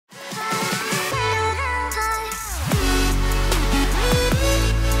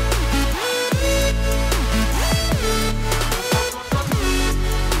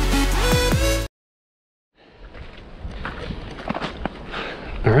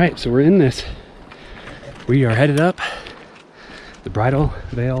right, so we're in this. We are headed up the Bridal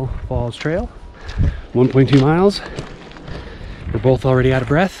Veil Falls Trail, 1.2 miles. We're both already out of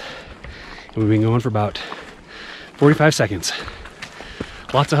breath, and we've been going for about 45 seconds.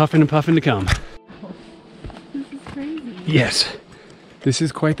 Lots of huffing and puffing to come. This is crazy. Yes, this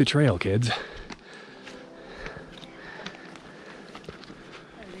is quite the trail, kids. Are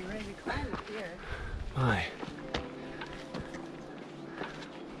you ready to climb up here? My.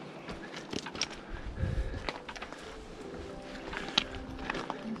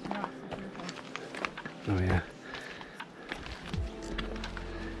 Oh yeah.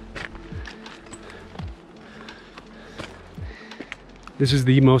 This is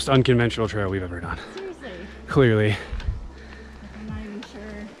the most unconventional trail we've ever done. Seriously. Clearly. I'm not even sure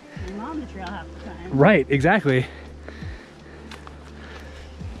I'm on the trail half the time. Right, exactly.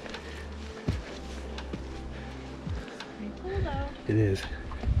 Pretty cool though. It is.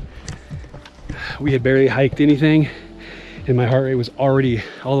 We had barely hiked anything, and my heart rate was already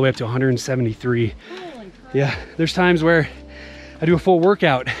all the way up to 173. Holy crap. Yeah, there's times where I do a full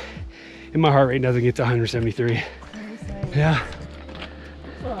workout and my heart rate doesn't get to 173. Seriously. Yeah.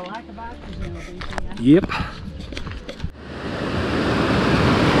 Well, a lack of oxygen will be for you. Yep.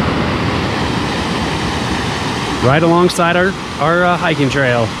 Right alongside our hiking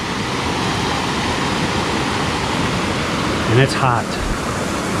trail. And it's hot.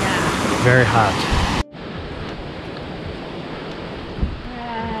 Yeah. Very hot. We're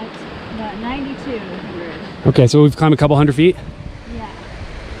at about 9,200. Okay, so we've climbed a couple hundred feet. Yeah.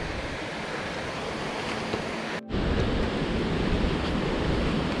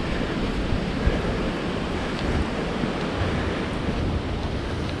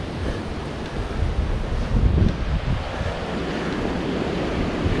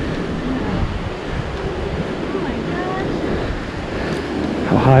 Oh my gosh.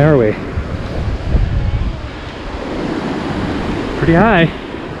 How high are we? Pretty high.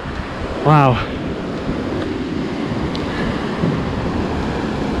 Wow.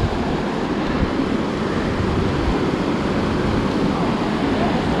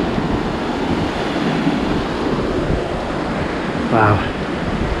 Wow.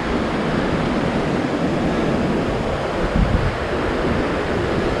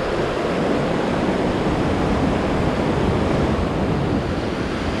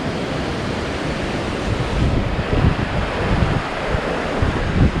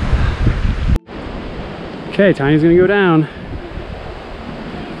 Okay, Tiny's gonna go down.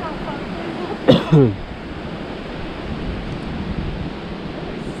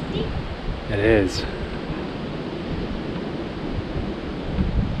 It is.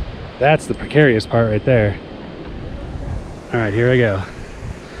 That's the precarious part right there. All right, here I go.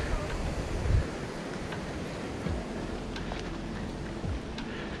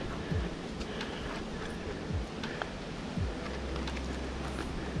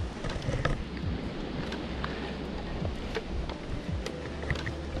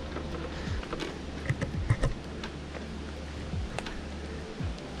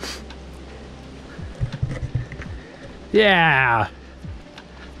 Yeah.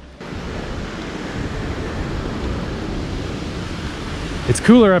 It's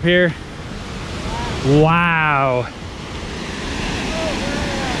cooler up here. Wow.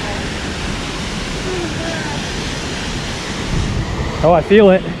 Oh, I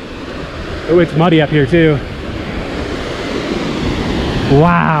feel it. Oh, it's muddy up here too.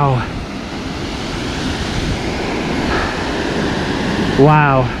 Wow.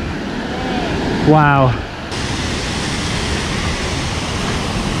 Wow. Wow.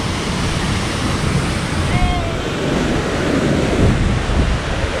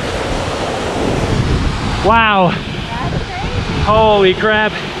 Wow. That's crazy. Holy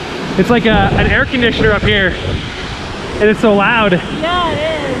crap. It's like an air conditioner up here. And it's so loud. Yeah, it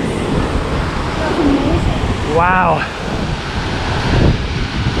is. That's amazing. Wow.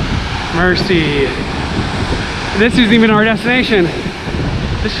 Mercy. This isn't even our destination.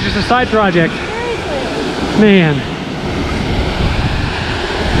 This is just a side project. Seriously. Man.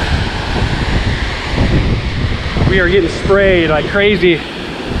 We are getting sprayed like crazy.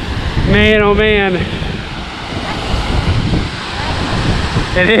 Man, oh man.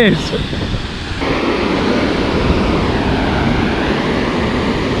 It is.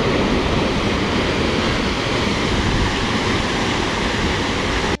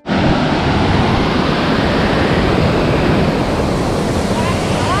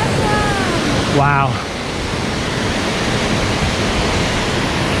 Wow.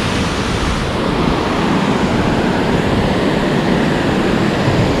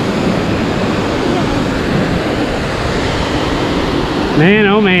 Man,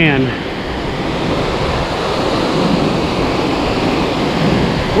 oh man.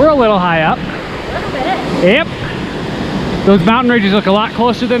 We're a little high up. A little bit. Yep. Those mountain ridges look a lot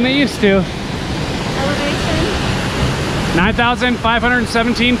closer than they used to. Elevation?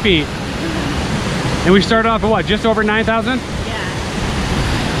 9,517 feet. And we started off at what, just over 9,000? Yeah.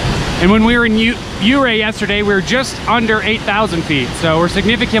 And when we were in Ouray yesterday, we were just under 8,000 feet. So we're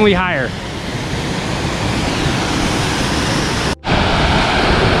significantly higher.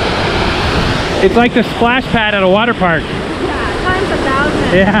 It's like the splash pad at a water park. Yeah, times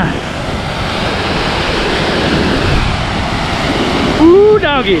 1,000. Yeah. Ooh,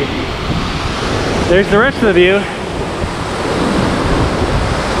 doggy. There's the rest of the view.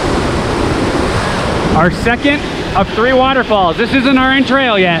 Our second of 3 waterfalls. This isn't our end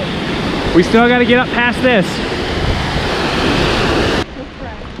trail yet. We still got to get up past this.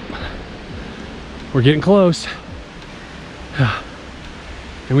 We're getting close.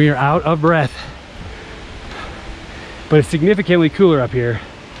 And we are out of breath. But it's significantly cooler up here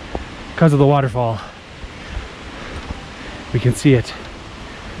because of the waterfall. We can see it.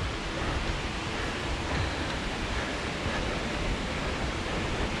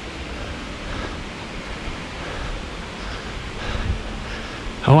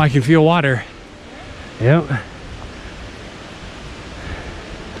 Oh, I can feel water. Yep.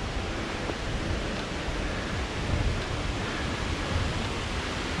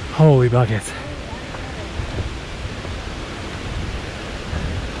 Holy buckets.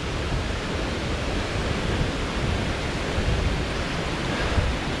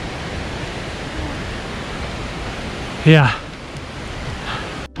 Yeah.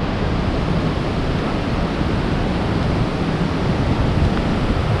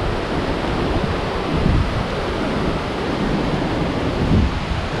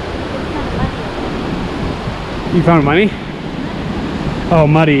 You found money? Oh,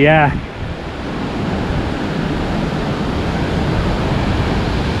 muddy, yeah.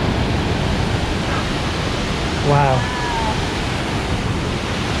 Wow.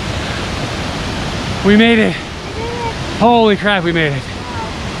 We made it. Holy crap, we made it.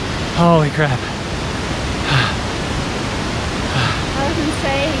 Wow. Holy crap. That was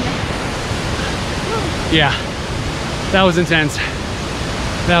insane. Yeah, that was intense.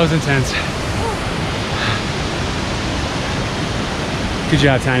 That was intense. Good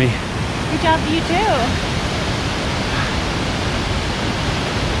job, Tiny. Good job to you too.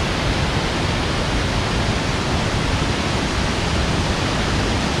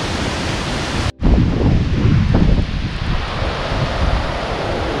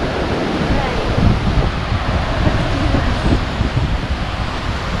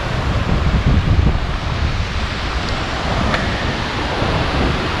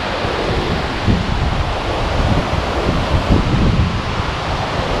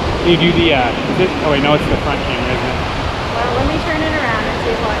 You do the, oh wait, no, it's the front camera, isn't it? Well, let me turn it around and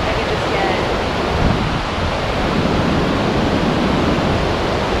see what I can just get.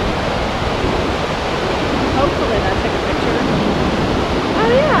 Hopefully that took a picture.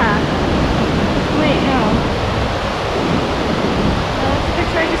 Oh yeah. Wait, no. No, that's the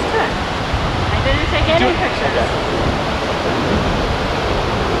picture I just took. I didn't take any pictures.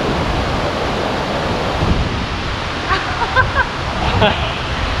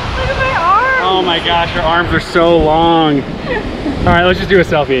 Look at my arms! Oh my gosh, her arms are so long. All right, let's just do a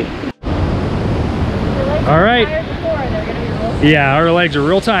selfie. All right. Yeah, our legs are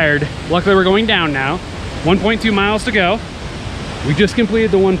real tired. Luckily, we're going down now. 1.2 miles to go. We just completed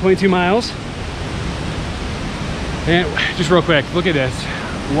the 1.2 miles. And just real quick, look at this.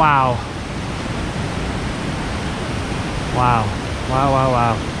 Wow. Wow. Wow, wow,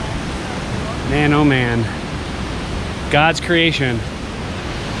 wow. Man, oh man. God's creation.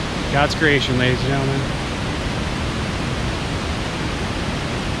 God's creation, ladies and gentlemen.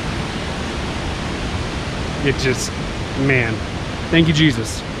 It just, man. Thank you,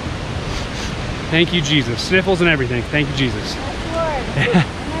 Jesus. Thank you, Jesus. Sniffles and everything. Thank you, Jesus. Yes, Lord. And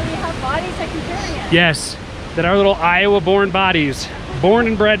now we have bodies that can carry it. Yes, that our little Iowa-born bodies, born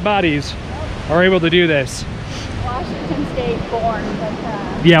and bred bodies, are able to do this. Washington State born,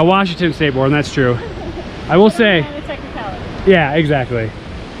 but yeah, Washington State born, that's true. I will say, the technicality. yeah, exactly.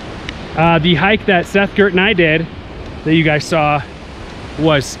 The hike that Seth, Gert, and I did, that you guys saw,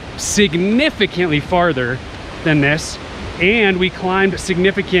 was significantly farther than this, and we climbed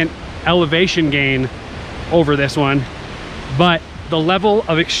significant elevation gain over this one. But the level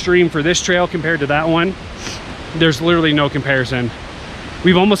of extreme for this trail compared to that one, there's literally no comparison.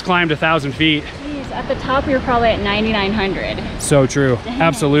 We've almost climbed 1,000 feet. Jeez, at the top we were probably at 9,900. So true. Dang.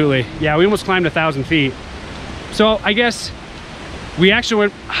 Absolutely. Yeah, we almost climbed 1,000 feet. So I guess we actually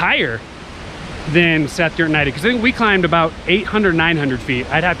went higher than Seth, Gert, and I did, because I think we climbed about 800, 900 feet.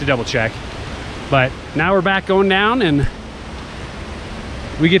 I'd have to double check. But now we're back going down, and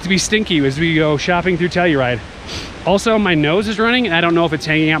we get to be stinky as we go shopping through Telluride. Also, my nose is running, and I don't know if it's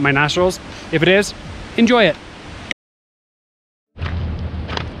hanging out my nostrils. If it is, enjoy it.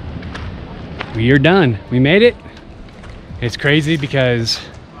 We are done. We made it. It's crazy because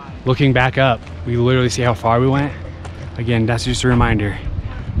looking back up, we literally see how far we went. Again, that's just a reminder.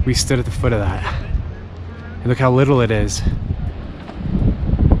 We stood at the foot of that. And look how little it is.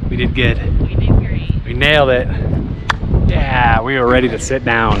 We did good. We did great. We nailed it. Yeah, we were ready to sit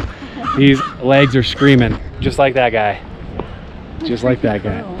down. These legs are screaming, just like that guy. Just like that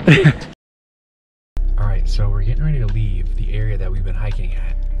guy. All right, so we're getting ready to leave the area that we've been hiking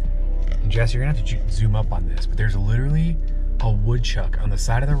at. And Jess, you're gonna have to zoom up on this, but there's literally a woodchuck on the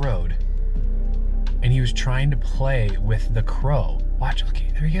side of the road, and he was trying to play with the crow. Watch, look,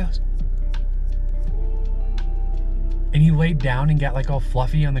 there he goes. And he laid down and got like all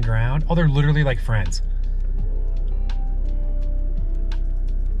fluffy on the ground. Oh, they're literally like friends.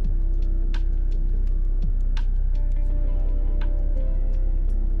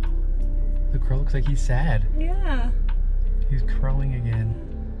 The crow looks like he's sad. Yeah. He's crowing again.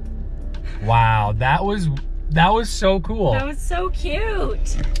 Wow, that was so cool. That was so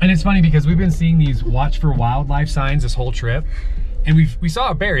cute. And it's funny because we've been seeing these watch for wildlife signs this whole trip. And we saw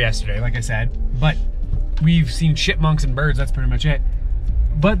a bear yesterday, like I said, but we've seen chipmunks and birds, that's pretty much it.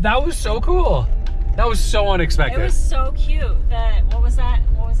 But that was so cool. That was so unexpected. It was so cute. What was that?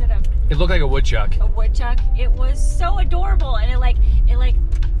 What was it? It looked like a woodchuck. A woodchuck. It was so adorable, and it like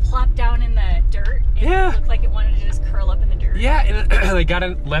plopped down in the dirt. And Yeah. It looked like it wanted to just curl up in the dirt. Yeah, and it like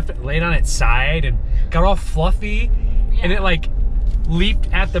laid on its side and got all fluffy, Yeah. and it like leaped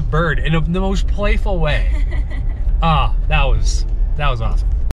at the bird in the most playful way. Ah, that was awesome.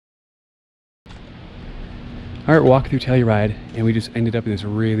 All right, walk through Telluride, and we just ended up in this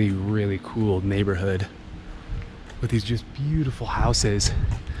really, really cool neighborhood with these just beautiful houses.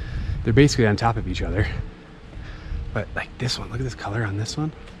 They're basically on top of each other. But like this one, look at this color on this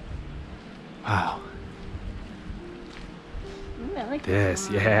one. Wow. Ooh, I like This,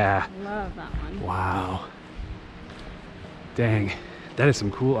 one. yeah. I love that one. Wow. Dang, that is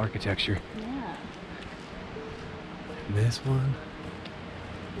some cool architecture. Yeah. And this one.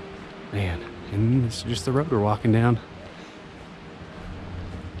 Man, and it's just the road we're walking down.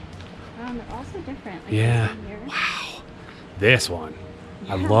 They're also different. Like Yeah. this one here. Wow. This one.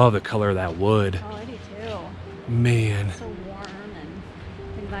 I Yeah. love the color of that wood. Oh, I do too. Man. So warm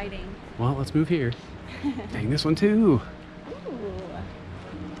and inviting. Well, let's move here. Dang, this one too. Ooh.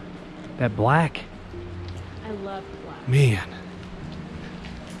 That black. I love the black. Man.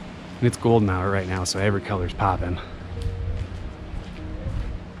 And it's golden hour right now, so every color's popping.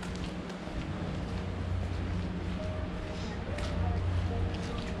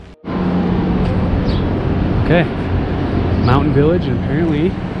 Okay, Mountain Village, and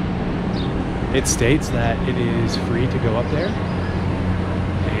apparently it states that it is free to go up there.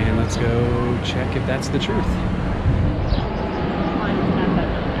 And let's go check if that's the truth.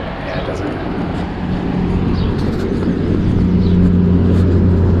 Yeah, it doesn't.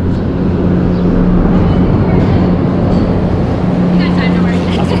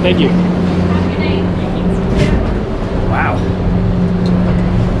 Awesome, thank you. Wow.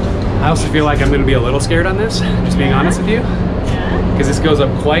 I also feel like I'm going to be a little scared on this, just being honest with you, Yeah. because this goes up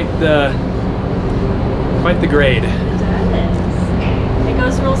quite the grade. It does. It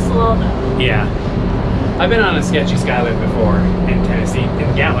goes real slow though. Yeah. I've been on a sketchy skylift before in Tennessee,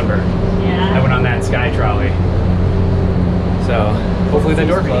 in Gatlinburg. Yeah. I went on that sky trolley. So hopefully the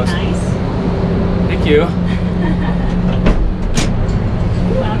door closed. Nice. Thank you.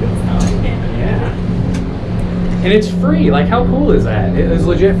 Wow, that's so good. Yeah. And it's free. Like, how cool is that? It is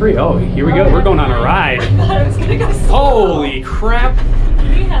legit free. Oh, here we go. We're going on a ride. I thought it was gonna go slow. Holy crap.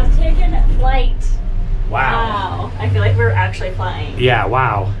 We have taken flight. Wow. Wow. I feel like we're actually flying. Yeah,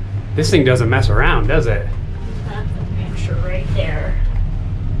 wow. This thing doesn't mess around, does it? That's a picture right there.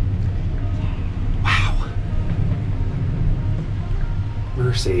 Wow.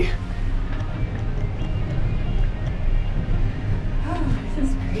 Mercy. Oh, this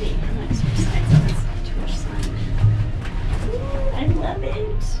is pretty. I'm gonna switch sides so it's not too much sun. Ooh, I love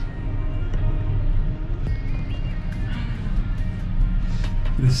it.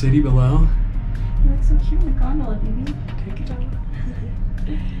 The city below. You look so cute in the gondola, baby. Take it out.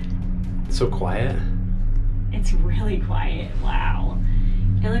 It's so quiet. It's really quiet. Wow.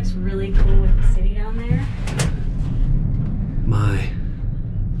 It looks really cool with the city down there. My.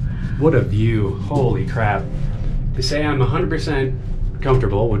 What a view. Holy crap. To say I'm 100%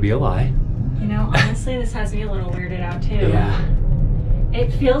 comfortable would be a lie. You know, honestly, this has me a little weirded out too. Yeah. It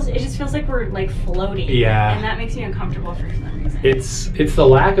just feels like we're like floating. Yeah. And that makes me uncomfortable for some reason. It's the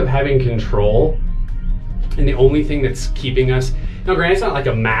lack of having control, and the only thing that's keeping us, now granted it's not like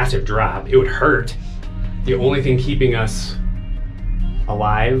a massive drop, it would hurt. The only thing keeping us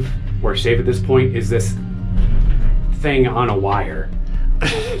alive or safe at this point is this thing on a wire.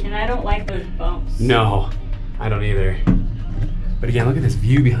 And I don't like those bumps. No, I don't either. But again, look at this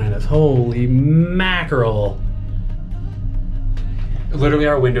view behind us. Holy mackerel. Literally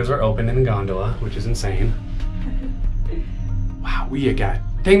our windows are open in the gondola, which is insane. Wow, we got,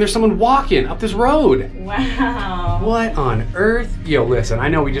 dang, there's someone walking up this road. Wow. What on earth? Yo, listen, I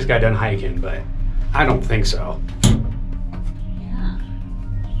know we just got done hiking, but I don't think so. Yeah.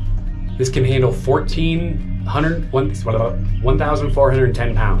 This can handle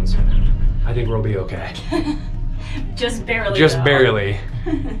 1,410 pounds. I think we'll be okay. Just barely. Just though. barely.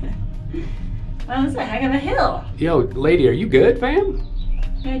 Wow, this is a heck of a hill. Yo, lady, are you good, fam?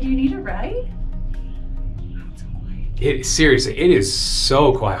 Yeah, do you need a ride? Seriously, it is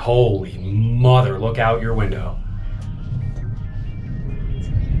so quiet. Holy mother, look out your window.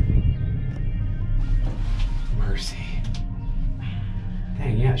 Mercy.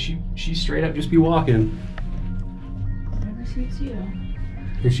 Dang, yeah, she straight up just be walking. Whatever suits you.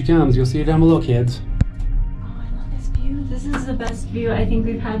 Here she comes. You'll see her down below, kids. Oh, I love this view. This is the best view I think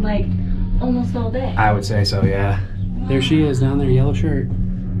we've had like almost all day. I would say so, yeah. Wow. There she is down there, yellow shirt.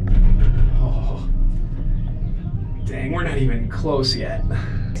 Oh. Dang, we're not even close yet.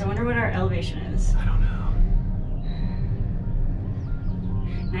 I wonder what our elevation is. I don't know.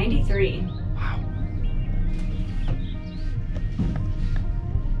 93. Wow.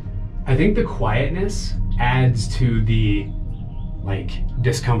 I think the quietness adds to the, like,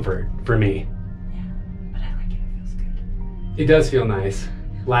 discomfort for me. Yeah, but I like it. It feels good. It does feel nice.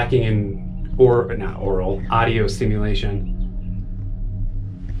 Lacking in, audio stimulation.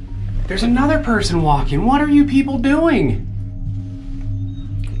 There's another person walking. What are you people doing?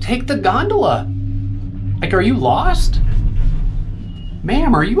 Take the gondola. Like, are you lost?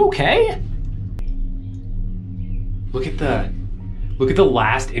 Ma'am, are you okay? Look at the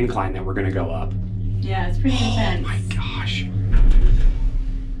last incline that we're gonna go up. Yeah, it's pretty intense. Oh my gosh.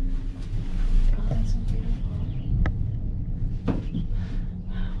 Oh, that's so beautiful.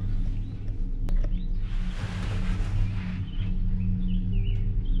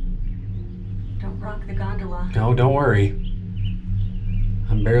 Don't rock the gondola. No, don't worry.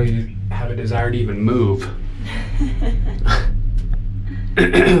 I barely have a desire to even move.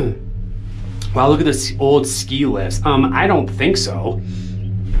 Wow, look at this old ski lifts. I don't think so.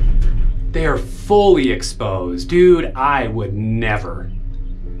 They are fully exposed. Dude, I would never.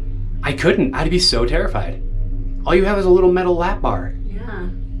 I couldn't. I'd be so terrified. All you have is a little metal lap bar. Yeah.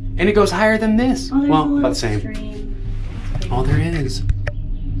 And it goes higher than this. Oh, well, about the same. Oh, there is.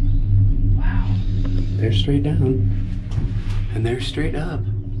 Wow. They're straight down. And they're straight up.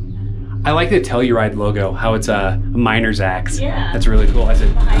 I like the Telluride logo, how it's a miner's axe. Yeah. That's really cool. I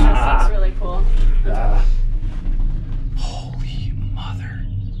said, Behind us looks really cool. Holy mother.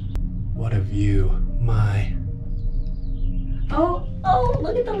 What a view. My. Oh,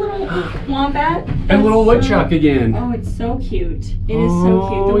 look at the little wombat. And little woodchuck again. Oh, it's so cute. It is so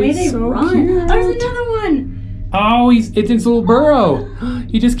cute. The way they run. Cute. There's another one. Oh, it's his little burrow.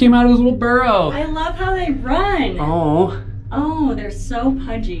 He just came out of his little burrow. I love how they run. Oh. Oh, they're so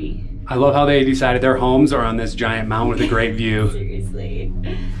pudgy. I love how they decided their homes are on this giant mountain with a great view. Seriously.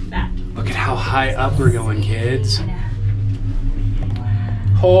 That. Look at how high up we're going, kids. Yeah.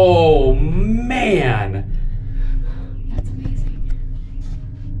 Oh, man. That's amazing.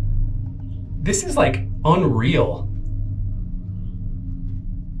 This is like unreal.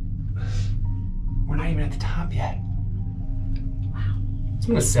 We're not even at the top yet. Wow. It's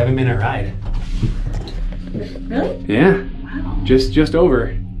been a 7-minute ride. Really? Yeah. Wow. Just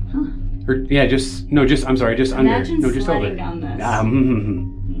over. Huh. Or yeah, just under. Imagine No, just over. sliding down this.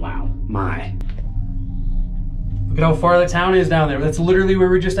 Wow. My. Look at how far the town is down there. That's literally where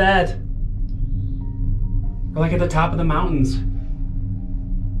we're just at. We're like at the top of the mountains.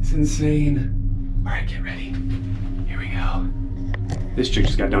 It's insane. All right, get ready. Here we go. This chick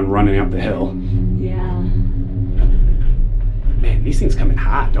just got done running up the hill. Yeah. Man, these things come in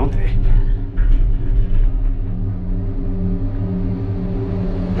hot, don't they?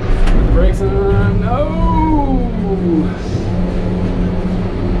 Put the brakes on. No!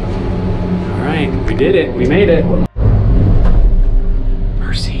 All right, we did it. We made it.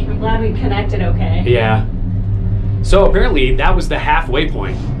 Mercy. I'm glad we connected okay. Yeah. So apparently that was the halfway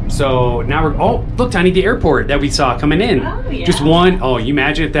point. So now we're, oh, look, Tiny, the airport that we saw coming in. Oh, yeah. Just one, oh, you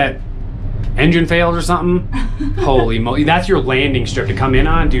imagine if that engine failed or something? Holy moly, that's your landing strip to come in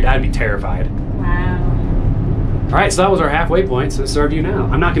on? Dude, I'd be terrified. Wow. All right, so that was our halfway point, so this is our view now.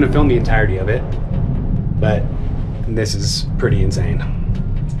 I'm not gonna film the entirety of it, but this is pretty insane.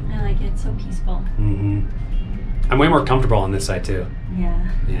 I like it, it's so peaceful. Mm-hmm. I'm way more comfortable on this side too. Yeah.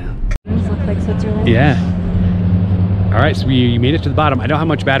 Yeah. Does it look like Switzerland? Yeah. All right, so we made it to the bottom. I don't have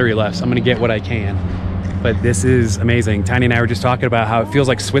much battery left, so I'm gonna get what I can. But this is amazing. Tiny and I were just talking about how it feels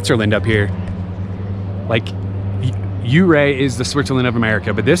like Switzerland up here. Like, Ouray is the Switzerland of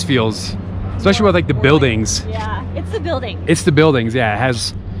America, but this feels, especially with like the buildings. Yeah, it's the building. It's the buildings, yeah. It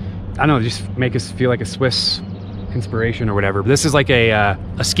has, I don't know, just make us feel like a Swiss inspiration or whatever. But this is like a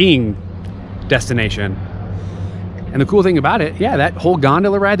skiing destination. And the cool thing about it, yeah, that whole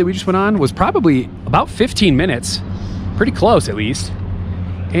gondola ride that we just went on was probably about 15 minutes. Pretty close, at least.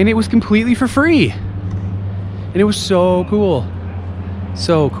 And it was completely for free. And it was so cool.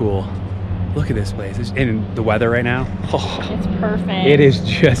 So cool. Look at this place. And the weather right now. Oh, It's perfect. it is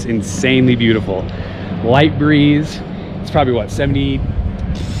just insanely beautiful. Light breeze. It's probably what,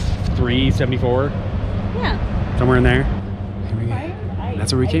 73, 74? Yeah. Somewhere in there.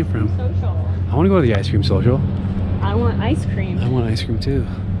 That's where we came from. I want to go to the ice cream social. I want ice cream. I want ice cream too.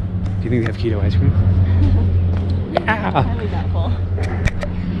 Do you think they have keto ice cream? Yeah. Highly doubtful.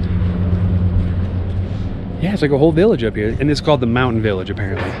 Yeah, it's like a whole village up here. And it's called the Mountain Village,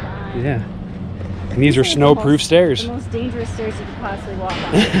 apparently. Yeah. And these are snow-proof stairs. The most dangerous stairs you could possibly walk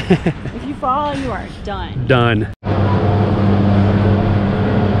on. If you fall, you are done. Done.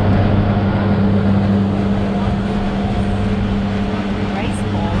 Rice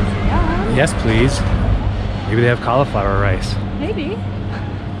bowls. Yeah. Yes, please. Maybe they have cauliflower rice. Maybe.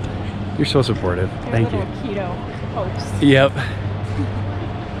 You're so supportive. They're Thank you. little keto hopes. Yep.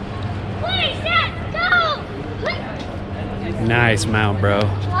 Nice mount, bro.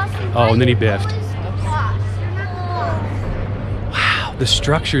 Oh, and then he biffed. Wow, the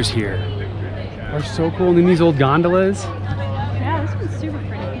structures here are so cool. And then these old gondolas. Yeah, this one's super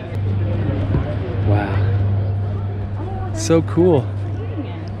pretty. Wow. So cool. Eating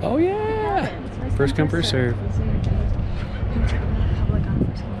it. Oh, yeah. First come, first serve.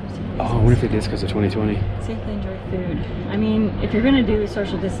 Oh, I wonder if it is because of 2020. See if they enjoy food. I mean, if you're gonna do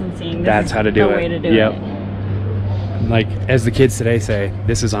social distancing, That's how to do the it. way to do Yep. it. Like, as the kids today say,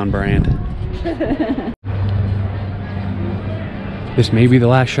 this is on brand. This may be the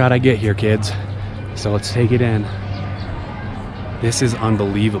last shot I get here, kids. So let's take it in. This is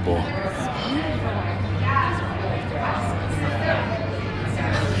unbelievable.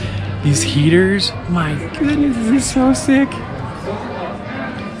 These heaters, my goodness, this is so sick.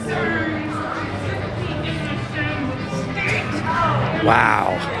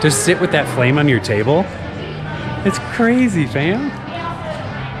 Wow, just sit with that flame on your table. It's crazy, fam.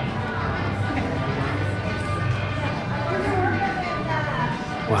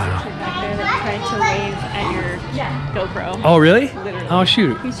 Wow. Back there that tried to wave at your GoPro. Oh, really? Literally. Oh,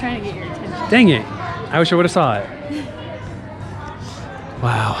 shoot. He's trying to get your attention. Dang it. I wish I would have saw it.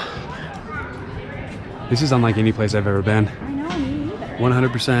 Wow. This is unlike any place I've ever been. I know, me either.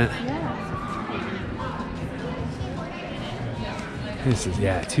 100%. Yeah. This is,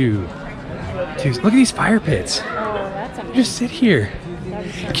 yeah, two. Look at these fire pits. Oh, that's amazing. Just sit here.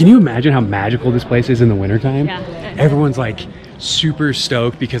 That'd be so Can you imagine how magical this place is in the wintertime? Yeah. Everyone's like super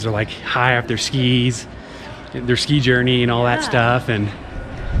stoked because they're like high off their skis, their ski journey and all that stuff. And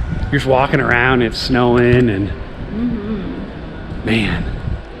you're just walking around, it's snowing and man.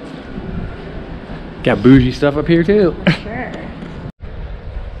 Got bougie stuff up here too. Sure.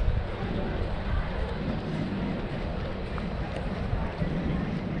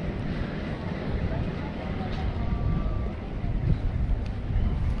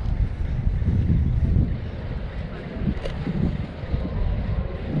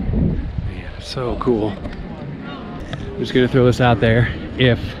 So cool. I'm just gonna throw this out there.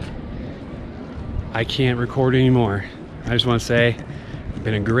 If I can't record anymore, I just want to say it's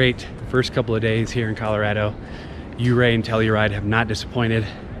been a great first couple of days here in Colorado. Ouray and Telluride have not disappointed.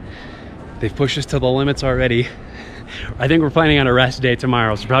 They've pushed us to the limits already. I think we're planning on a rest day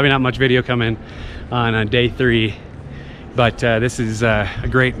tomorrow, so probably not much video coming on day 3. But this is a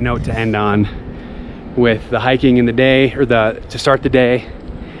great note to end on with the hiking in the day, or to start the day.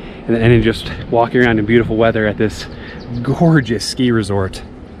 And then just walking around in beautiful weather at this gorgeous ski resort.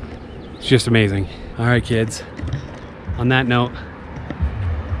 It's just amazing. All right, kids. On that note,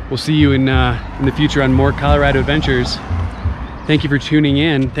 we'll see you in the future on more Colorado adventures. Thank you for tuning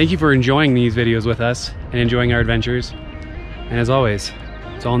in. Thank you for enjoying these videos with us and enjoying our adventures. And as always,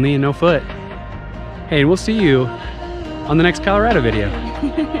 It's all knee and no foot. Hey, and we'll see you on the next Colorado video.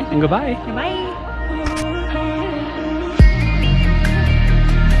 And goodbye. Bye.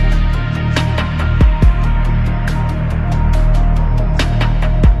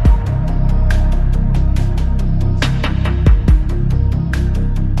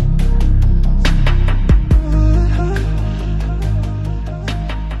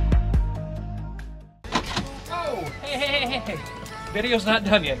 Video's not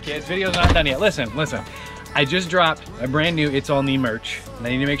done yet, kids. Video's not done yet. Listen. I just dropped a brand new It's All Knee merch. And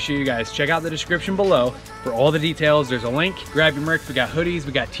I need to make sure you guys check out the description below for all the details. There's a link. Grab your merch. We got hoodies,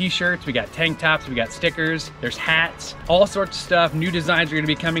 we got t-shirts, we got tank tops, we got stickers, there's hats, all sorts of stuff. New designs are gonna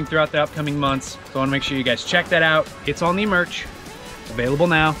be coming throughout the upcoming months. So I wanna make sure you guys check that out. It's All Knee merch. It's available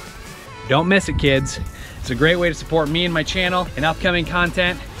now. Don't miss it, kids. It's a great way to support me and my channel and upcoming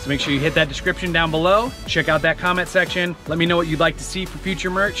content. So make sure you hit that description down below. Check out that comment section. Let me know what you'd like to see for future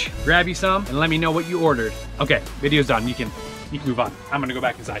merch. Grab you some and let me know what you ordered. Okay, video's done. You can move on. I'm gonna go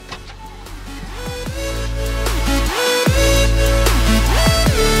back inside.